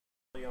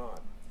early on.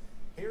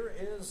 Here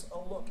is a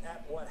look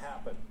at what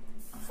happened.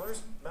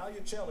 First,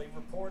 Malucelli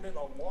reported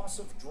a loss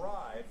of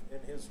drive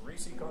in his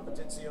Risi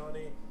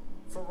Competizione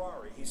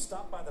Ferrari. He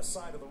stopped by the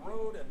side of the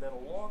road, and then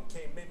along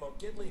came Memo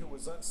Gidley, who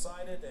was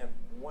unsighted, and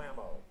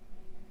whammo.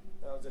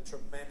 That was a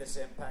tremendous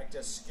impact,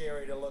 just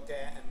scary to look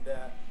at, and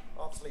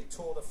obviously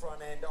tore the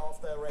front end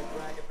off the Red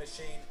Dragon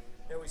machine.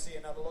 Here we see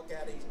another look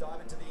at it. He's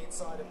diving to the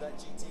inside of that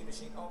GT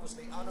machine,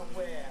 obviously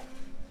unaware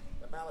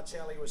that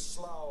Malucelli was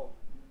slow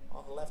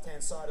on the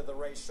left-hand side of the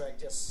racetrack.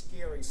 Just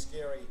scary,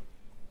 scary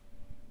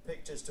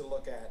pictures to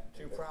look at.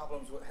 Two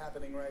problems were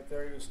happening right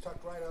there. He was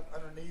tucked right up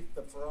underneath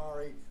the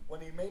Ferrari.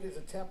 When he made his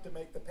attempt to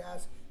make the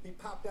pass, he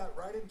popped out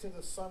right into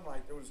the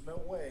sunlight. There was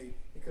no way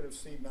he could have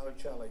seen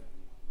Malucelli.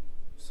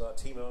 Saw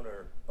team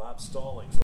owner Bob Stallings